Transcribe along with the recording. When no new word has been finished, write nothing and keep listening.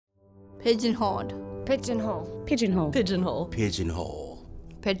Pigeonholed. Pigeonhole. Pigeonhole. Pigeonhole. Pigeonhole.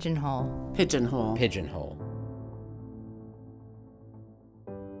 Pigeonhole. Pigeonhole. Pigeonhole.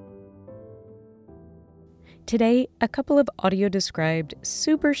 Today, a couple of audio-described,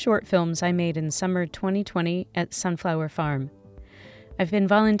 super short films I made in summer 2020 at Sunflower Farm. I've been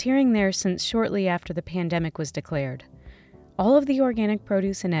volunteering there since shortly after the pandemic was declared. All of the organic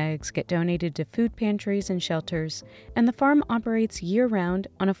produce and eggs get donated to food pantries and shelters, and the farm operates year-round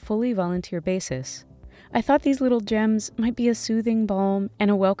on a fully volunteer basis. I thought these little gems might be a soothing balm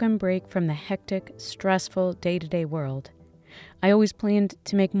and a welcome break from the hectic, stressful day-to-day world. I always planned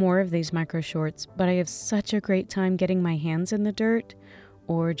to make more of these micro-shorts, but I have such a great time getting my hands in the dirt,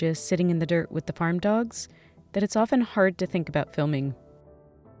 or just sitting in the dirt with the farm dogs, that it's often hard to think about filming.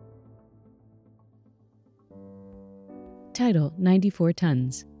 Title: 94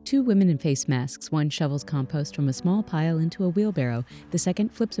 tons. 2 women in face masks. One shovels compost from a small pile into a wheelbarrow. The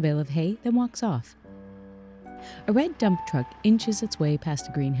second flips a bale of hay, then walks off. A red dump truck inches its way past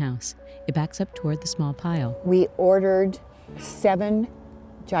a greenhouse. It backs up toward the small pile. We ordered 7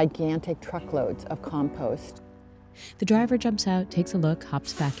 gigantic truckloads of compost. The driver jumps out, takes a look,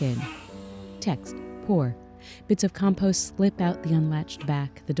 hops back in. Text: pour. Bits of compost slip out the unlatched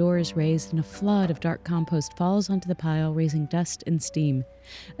back. The door is raised and a flood of dark compost falls onto the pile, raising dust and steam.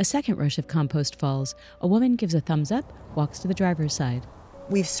 A second rush of compost falls. A woman gives a thumbs up, walks to the driver's side.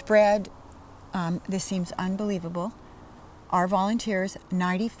 We've spread, this seems unbelievable, our volunteers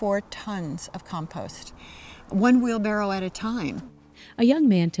 94 tons of compost, 1 wheelbarrow at a time. A young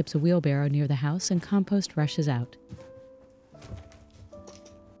man tips a wheelbarrow near the house and compost rushes out.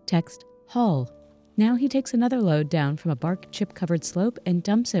 Text: haul. Now he takes another load down from a bark chip-covered slope and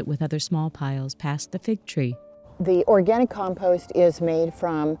dumps it with other small piles past the fig tree. The organic compost is made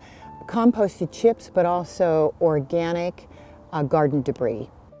from composted chips, but also organic garden debris.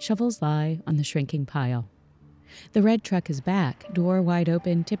 Shovels lie on the shrinking pile. The red truck is back, door wide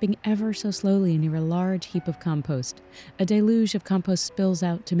open, tipping ever so slowly near a large heap of compost. A deluge of compost spills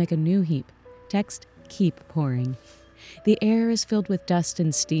out to make a new heap. Text: keep pouring. The air is filled with dust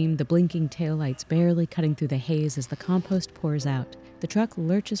and steam, the blinking taillights barely cutting through the haze as the compost pours out. The truck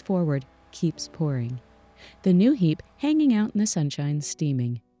lurches forward, keeps pouring. The new heap hanging out in the sunshine,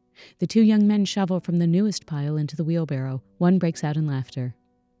 steaming. The 2 young men shovel from the newest pile into the wheelbarrow. One breaks out in laughter.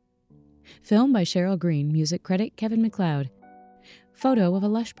 Film by Cheryl Green, music credit Kevin MacLeod. Photo of a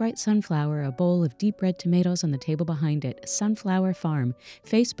lush bright sunflower, a bowl of deep red tomatoes on the table behind it. Sunflower Farm.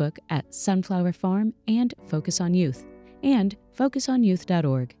 Facebook at Sunflower Farm and Focus on Youth. And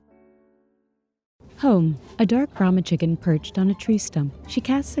focusonyouth.org. Home. A dark Brahma chicken perched on a tree stump. She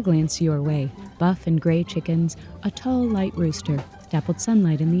casts a glance your way. Buff and gray chickens, a tall light rooster, dappled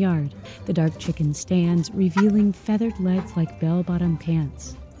sunlight in the yard. The dark chicken stands, revealing feathered legs like bell-bottom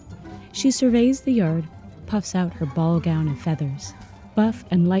pants. She surveys the yard, puffs out her ball gown of feathers. Buff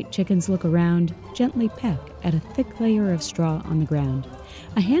and light chickens look around, gently peck at a thick layer of straw on the ground.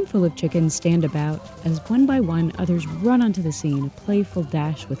 A handful of chickens stand about as one by one others run onto the scene, a playful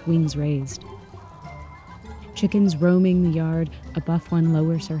dash with wings raised. Chickens roaming the yard, a buff one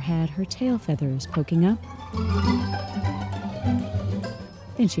lowers her head, her tail feathers poking up.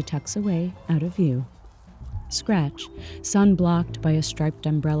 Then she tucks away out of view. Scratch, sun blocked by a striped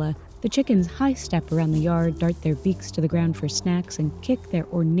umbrella. The chickens high-step around the yard, dart their beaks to the ground for snacks, and kick their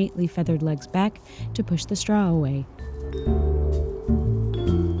ornately feathered legs back to push the straw away.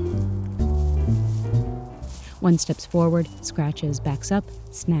 One steps forward, scratches, backs up,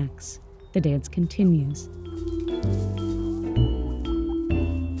 snacks. The dance continues.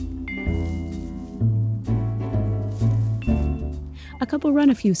 A couple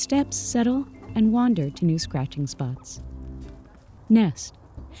run a few steps, settle, and wander to new scratching spots. Nest.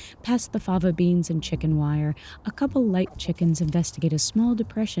 Past the fava beans and chicken wire, a couple light chickens investigate a small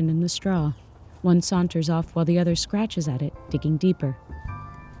depression in the straw. One saunters off while the other scratches at it, digging deeper.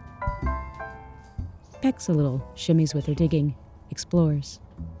 Pecks a little, shimmies with her digging, explores.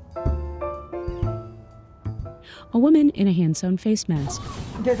 A woman in a hand-sewn face mask.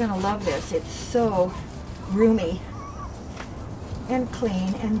 They're gonna love this. It's so roomy and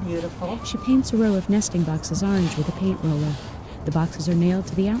clean and beautiful. She paints a row of nesting boxes orange with a paint roller. The boxes are nailed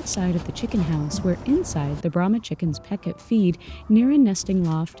to the outside of the chicken house, where inside the Brahma chickens peck at feed near a nesting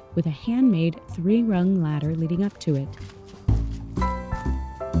loft with a handmade 3-rung ladder leading up to it.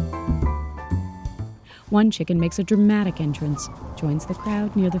 One chicken makes a dramatic entrance, joins the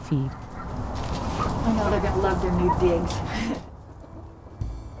crowd near the feed. I know they're gonna love their new digs.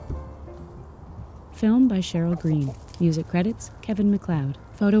 Film by Cheryl Green, Music credits, Kevin MacLeod.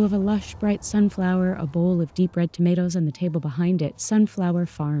 Photo of a lush, bright sunflower, a bowl of deep red tomatoes on the table behind it, Sunflower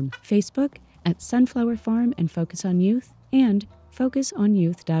Farm. Facebook, at Sunflower Farm and Focus on Youth, and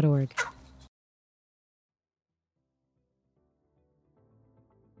focusonyouth.org.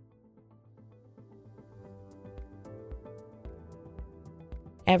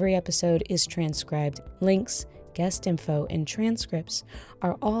 Every episode is transcribed. Links, guest info, and transcripts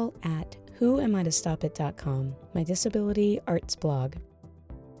are all at whoamiitostopit.com, my disability arts blog.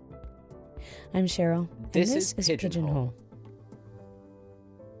 I'm Cheryl, and this is Pigeonhole.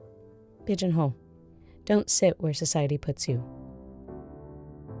 Pigeonhole. Don't sit where society puts you.